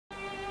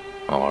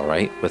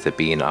Alright, with it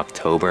being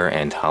October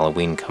and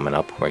Halloween coming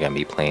up, we're going to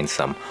be playing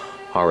some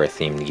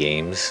horror-themed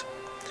games.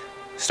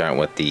 Starting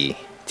with the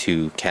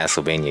two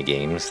Castlevania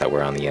games that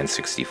were on the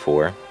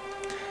N64.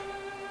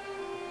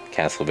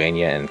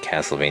 Castlevania and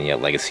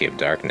Castlevania Legacy of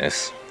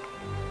Darkness.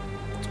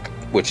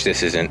 Which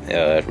this isn't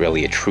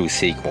really a true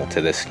sequel to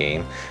this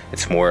game.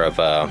 It's more of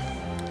a...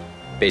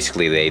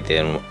 Basically, they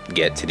didn't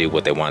get to do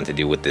what they wanted to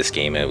do with this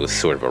game. It was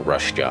sort of a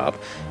rush job.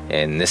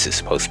 And this is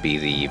supposed to be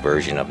the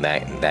version of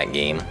that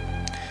game.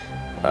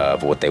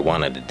 Of what they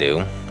wanted to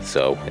do,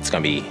 so it's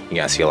gonna be, you're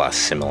gonna see a lot of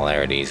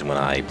similarities when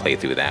I play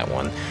through that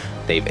one.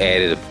 They've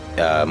added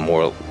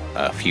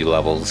a few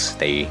levels.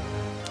 They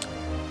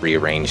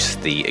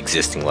rearranged the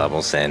existing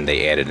levels and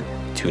they added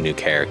 2 new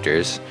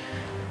characters.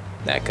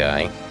 That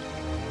guy,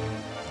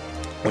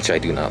 which I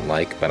do not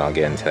like, but I'll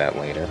get into that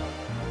later.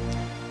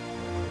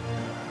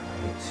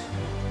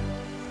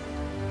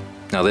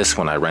 Now this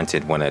one I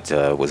rented when it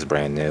was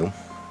brand new.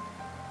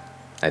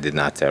 I did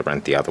not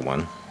rent the other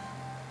one.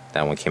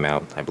 That one came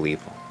out, I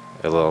believe,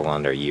 a little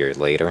under a year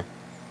later.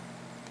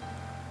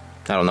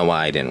 I don't know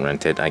why I didn't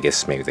rent it. I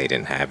guess maybe they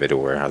didn't have it,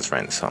 or I was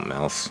renting something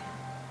else.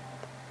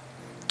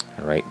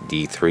 Alright,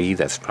 D3,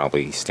 that's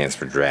probably stands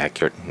for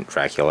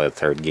Dracula, the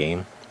third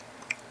game.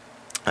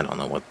 I don't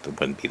know what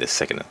would be the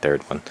second and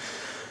third one.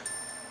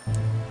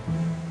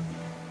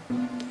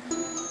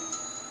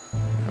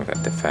 I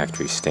got the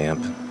factory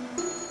stamp.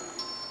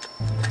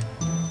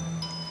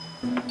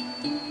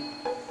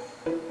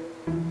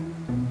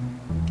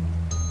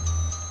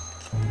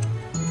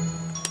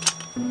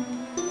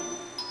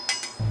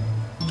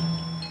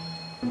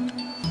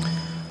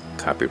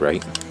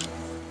 Copyright.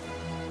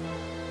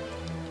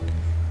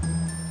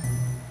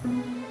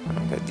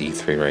 I've got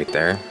D3 right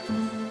there.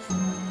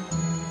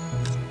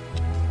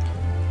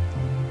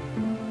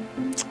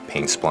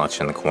 Paint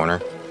splotch in the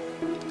corner.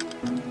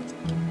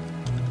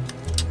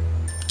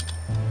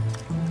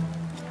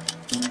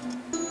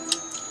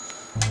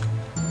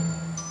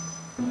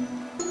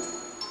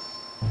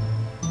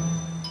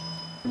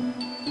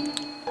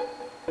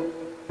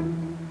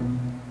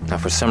 Now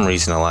for some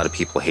reason a lot of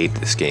people hate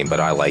this game, but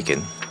I like it.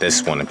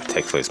 This one in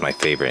particular is my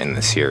favorite in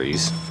the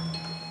series.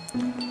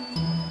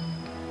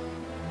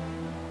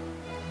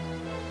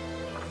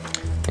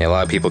 Yeah, a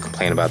lot of people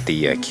complain about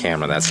the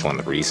camera, that's one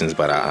of the reasons,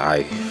 but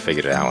I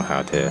figured out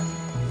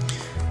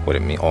what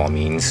it all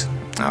means.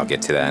 I'll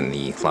get to that in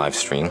the live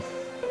stream.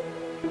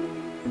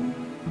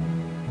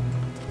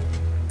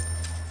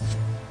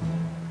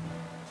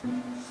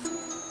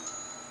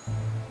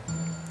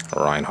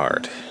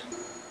 Reinhardt.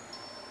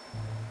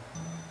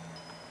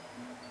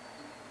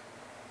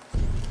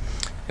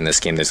 In this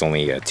game there's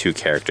only 2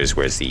 characters,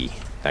 whereas the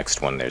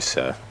next one there's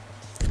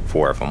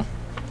 4 of them.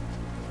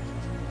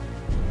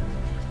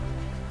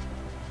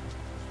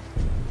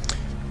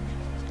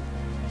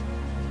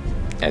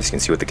 As you can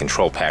see with the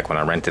control pack, when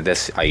I rented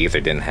this, I either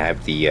didn't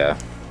have the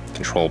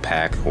control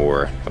pack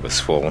or it was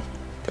full.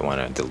 Didn't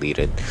want to delete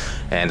it.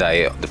 And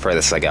the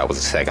furthest I got was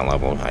the second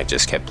level. I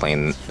just kept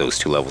playing those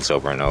 2 levels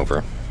over and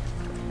over.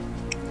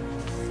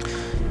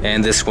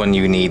 And this one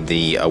you need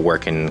the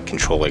working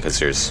controller because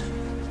there's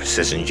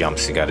precision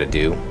jumps you gotta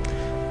do.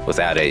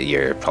 Without it,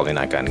 you're probably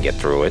not gonna get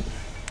through it,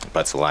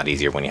 but it's a lot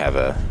easier when you have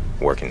a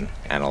working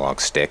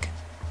analog stick.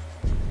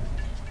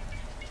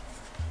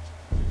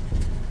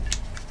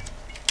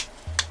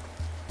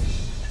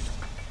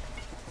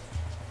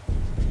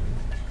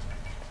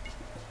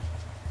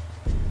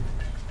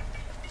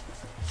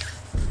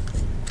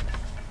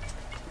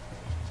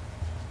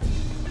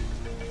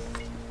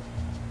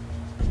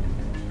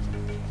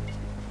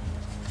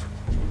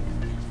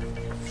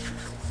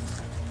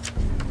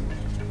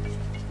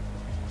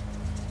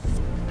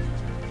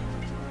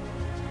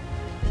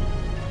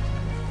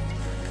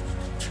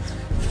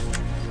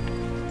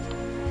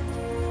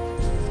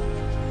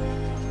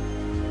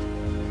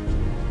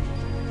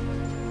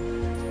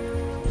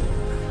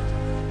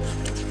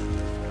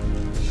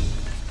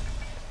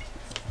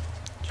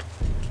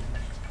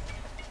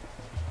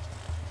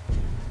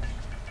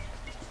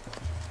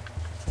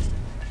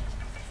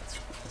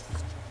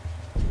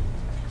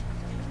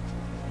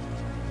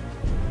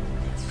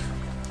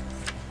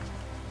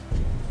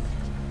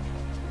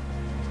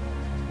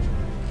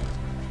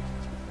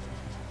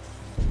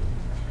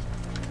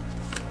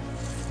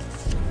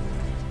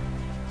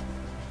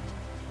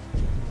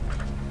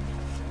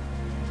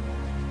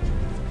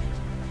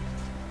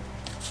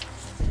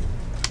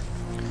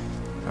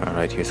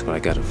 Alright, here's what I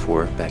got it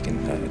for back in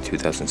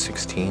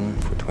 2016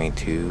 for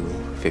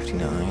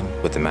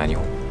 $22.59 with the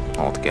manual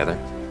all together.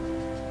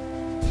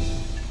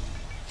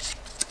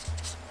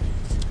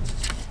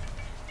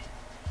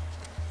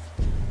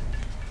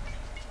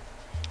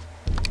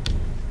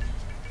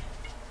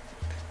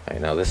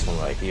 Alright, now this one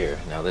right here,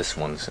 now this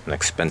one's an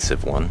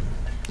expensive one.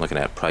 Looking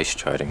at price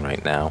charting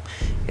right now,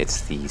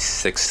 it's the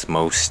 6th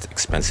most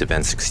expensive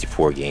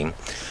N64 game,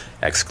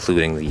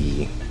 excluding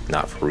the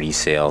not for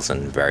resales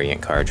and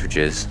variant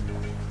cartridges.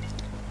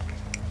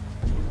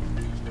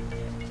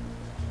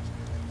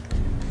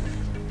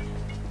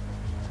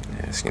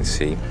 As you can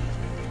see,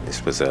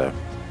 this was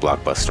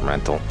Blockbuster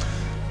rental.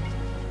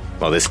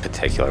 Well, this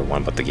particular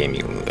one, but the game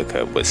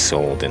was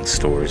sold in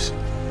stores.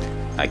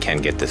 I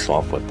can get this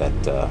off with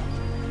that,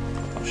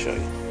 I'll show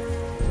you.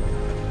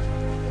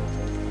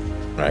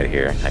 Right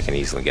here, I can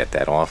easily get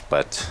that off,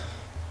 but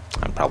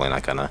I'm probably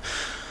not gonna.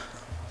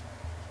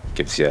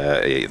 Gives you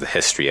the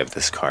history of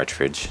this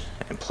cartridge,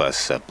 and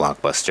plus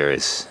Blockbuster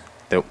is,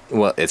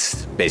 well,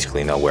 it's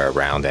basically nowhere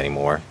around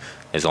anymore.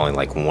 There's only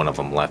like one of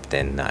them left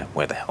in,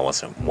 where the hell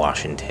was it?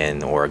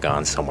 Washington,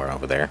 Oregon, somewhere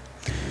over there.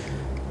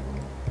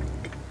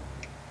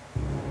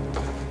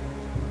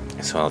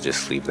 So I'll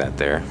just leave that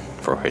there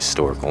for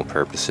historical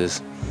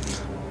purposes.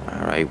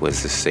 Alright, what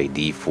does this say?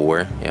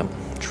 D4?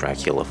 Yep,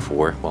 Dracula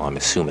 4. Well, I'm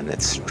assuming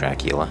it's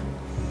Dracula.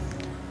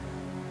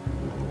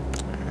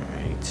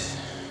 Alright,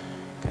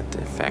 got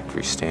the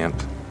factory stamp.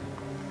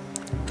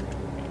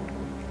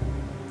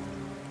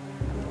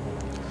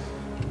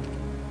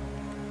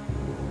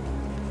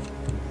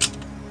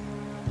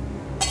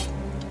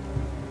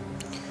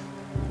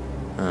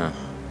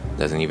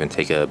 Doesn't even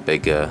take a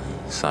big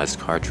sized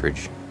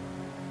cartridge.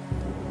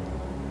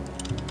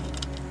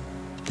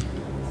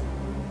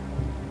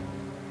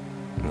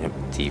 Yep,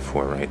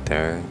 D4 right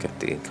there. Got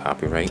the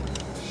copyright.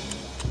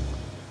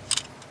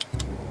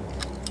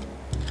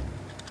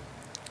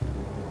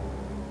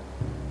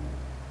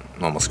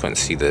 Almost couldn't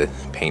see the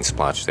paint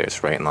splotch there.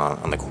 It's right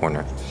on the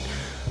corner.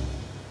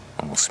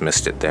 Almost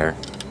missed it there.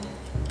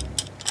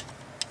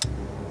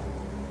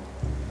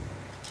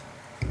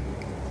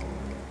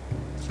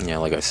 Yeah,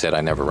 like I said,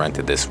 I never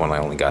rented this one. I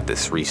only got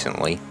this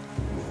recently.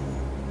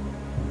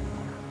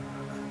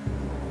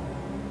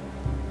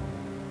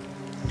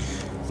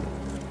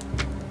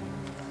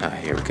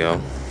 Here we go.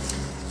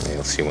 Yeah,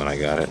 you'll see when I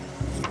got it.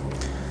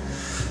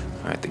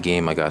 Alright, the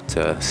game I got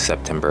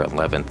September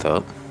 11th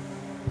up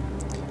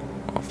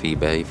off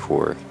eBay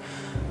for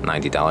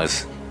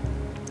 $90.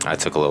 I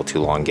took a little too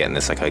long getting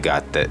this. Like, I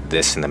got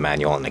this and the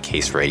manual in the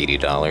case for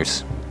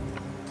 $80.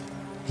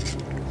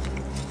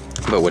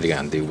 But what are you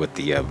gonna do with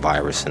the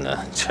virus and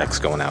the checks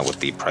going out, with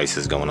the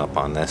prices going up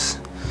on this?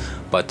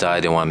 But I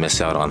didn't want to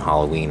miss out on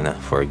Halloween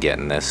for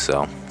getting this,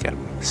 so gotta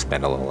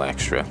spend a little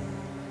extra.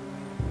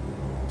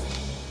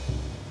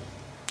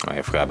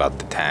 I forgot about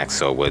the tax,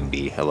 so it would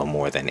be a little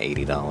more than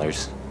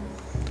 $80.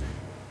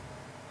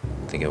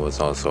 I think it was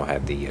also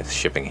had the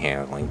shipping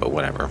handling, but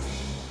whatever.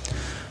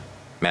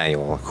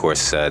 Manual, of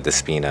course,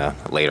 this being a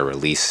later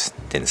release,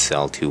 didn't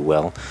sell too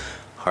well.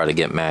 Hard to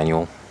get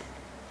manual.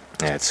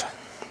 Yeah, it's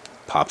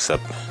pops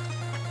up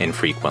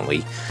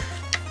infrequently.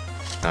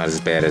 Not as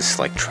bad as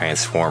like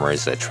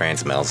Transformers,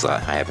 Transmel's. I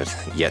haven't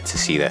yet to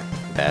see that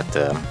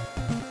the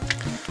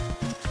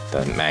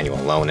manual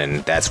alone,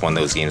 and that's one of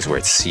those games where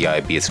it's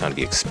CIB. It's going to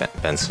be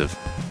expensive.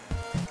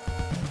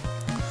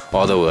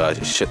 Although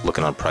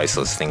looking on price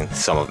listing,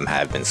 some of them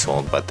have been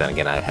sold, but then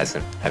again, I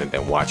haven't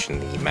been watching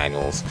the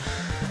manuals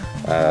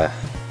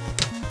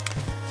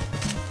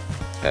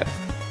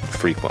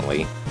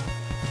frequently.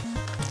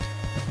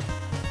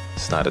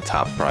 It's not a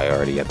top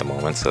priority at the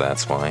moment, so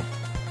that's why.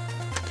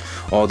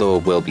 Although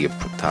it will be a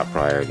top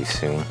priority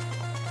soon.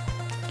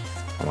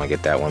 I want to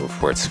get that one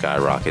before it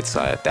skyrockets.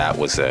 That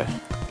was a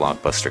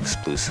Blockbuster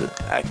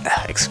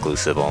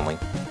exclusive only.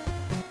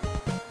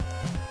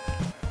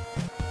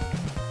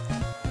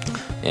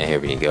 Yeah, here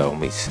we go.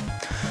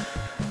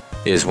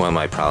 Here's one of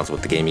my problems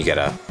with the game. You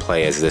gotta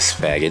play as this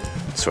faggot,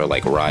 sort of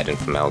like Raiden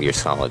from Metal Gear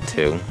Solid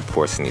 2,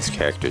 forcing these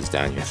characters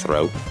down your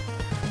throat.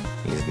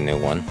 He's the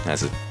new one,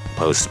 as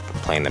opposed to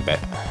playing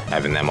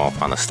having them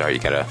off on the start. You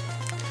gotta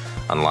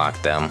unlock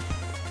them.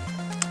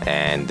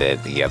 And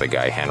the other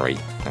guy, Henry,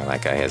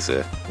 that guy has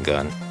a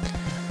gun.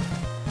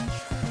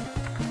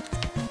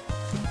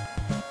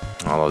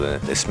 Although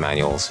this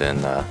manual's in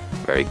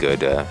very good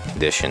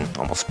condition,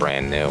 almost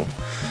brand new,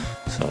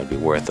 so it'd be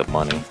worth the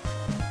money.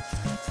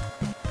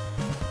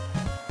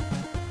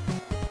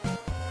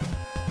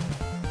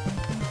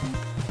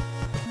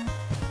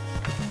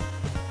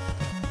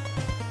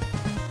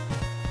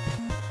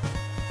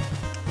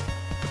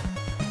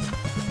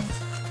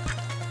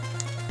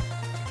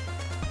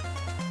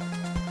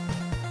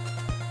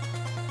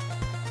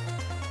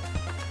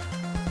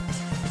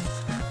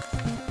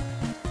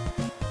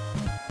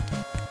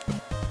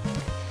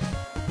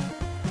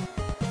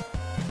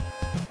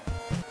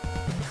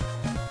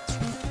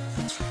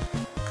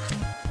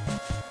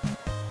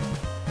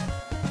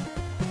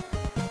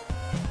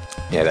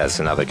 Yeah, that's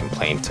another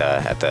complaint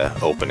at the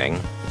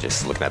opening,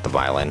 just looking at the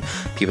violin.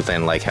 People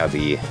didn't like how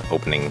the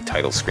opening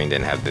title screen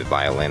didn't have the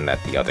violin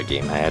that the other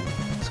game had,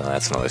 so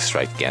that's another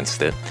strike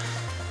against it.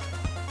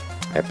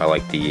 I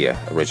like the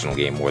original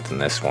game more than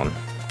this one,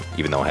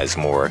 even though it has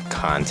more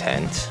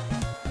content.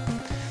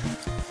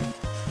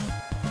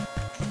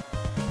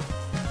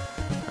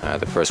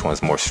 The first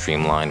one's more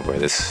streamlined, where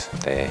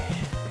they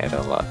had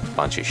a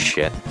bunch of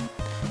shit.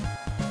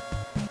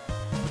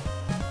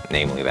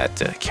 Namely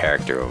that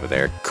character over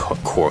there,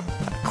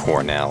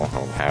 Cornell,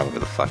 or however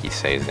the fuck you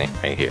say his name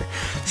right here.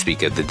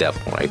 Speak of the devil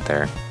right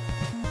there.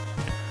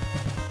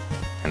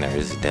 And there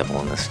is a devil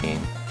in this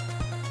game.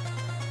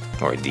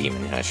 Or a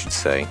demon, I should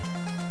say.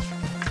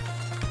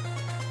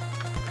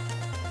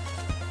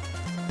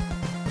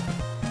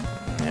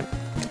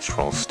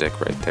 control stick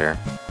right there.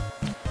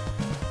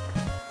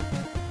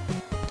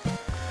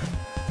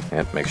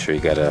 Yep, make sure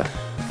you got a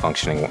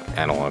functioning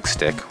analog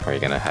stick or you're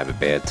gonna have a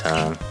bad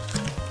time.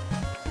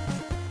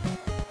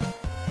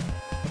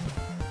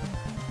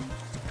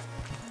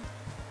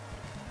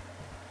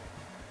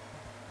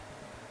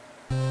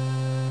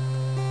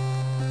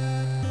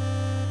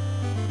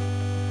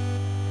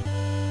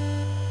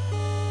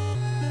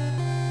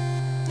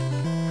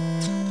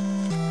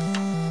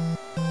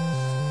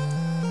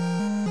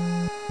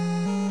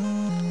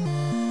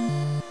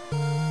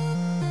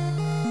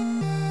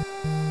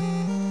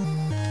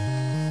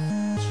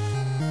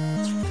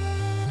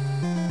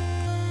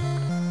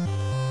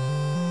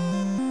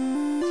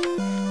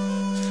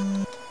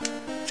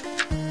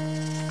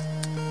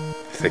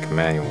 Thick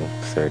manual,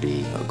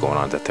 30, going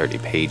on to 30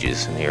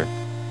 pages in here.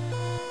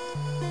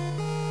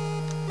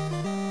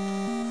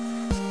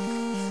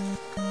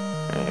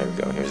 And here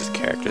we go, here's the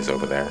characters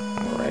over there.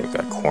 Alright, we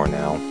got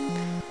Cornell,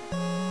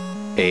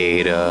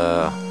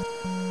 Ada,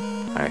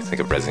 I think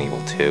of Resident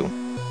Evil 2,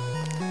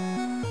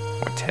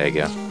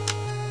 Ortega,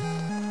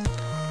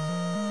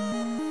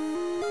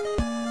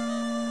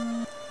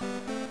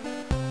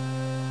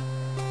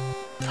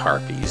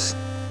 Harpies,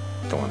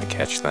 don't want to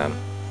catch them.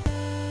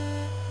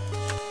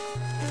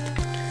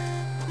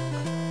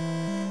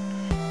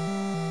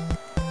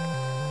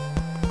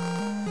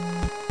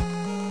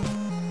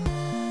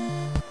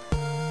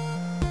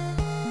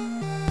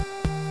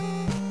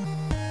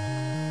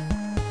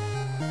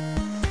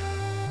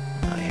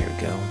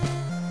 Go.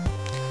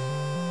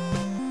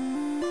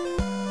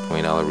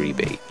 $20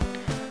 rebate.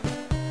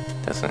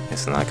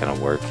 It's not gonna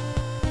work.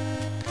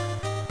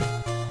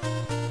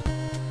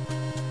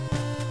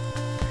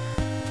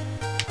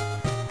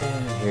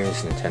 And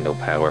here's Nintendo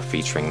Power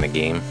featuring the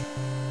game.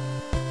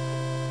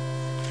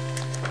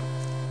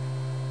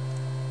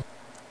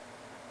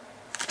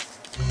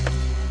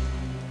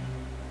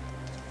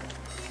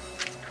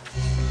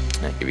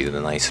 I give you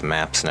the nice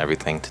maps and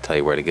everything to tell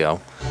you where to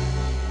go.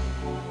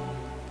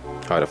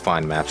 Try to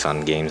find maps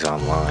on games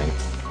online.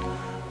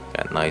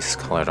 Got nice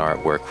colored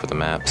artwork for the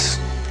maps.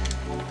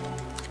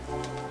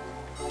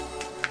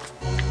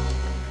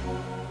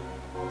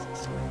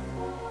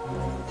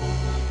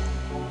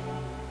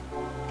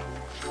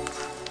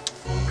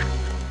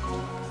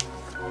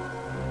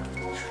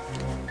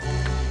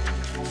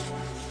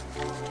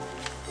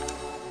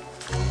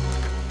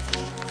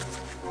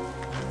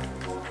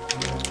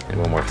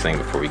 And one more thing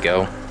before we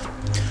go.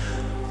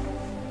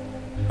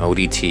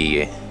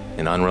 ODT.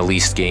 An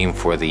unreleased game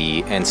for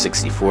the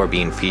N64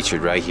 being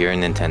featured right here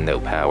in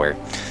Nintendo Power.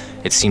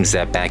 It seems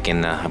that back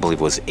in, I believe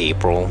it was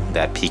April,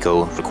 that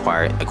Pico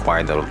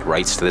acquired the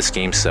rights to this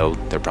game, so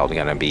they're probably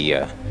going to be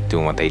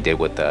doing what they did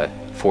with the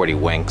 40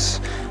 Winks.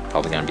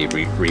 Probably going to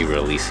be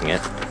re-releasing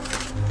it.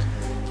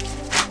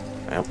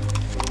 Yep.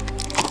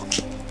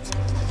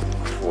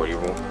 40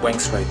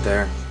 Winks right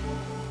there.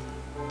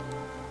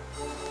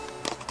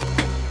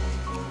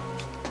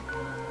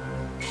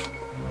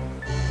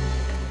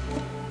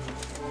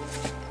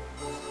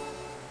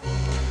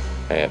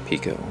 I got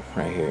Pico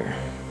right here.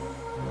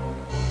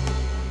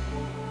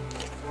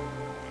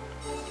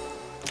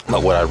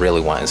 But what I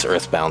really want is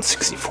Earthbound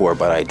 64,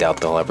 but I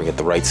doubt they'll ever get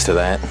the rights to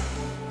that.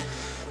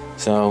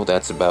 So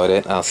that's about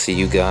it. I'll see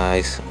you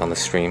guys on the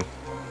stream.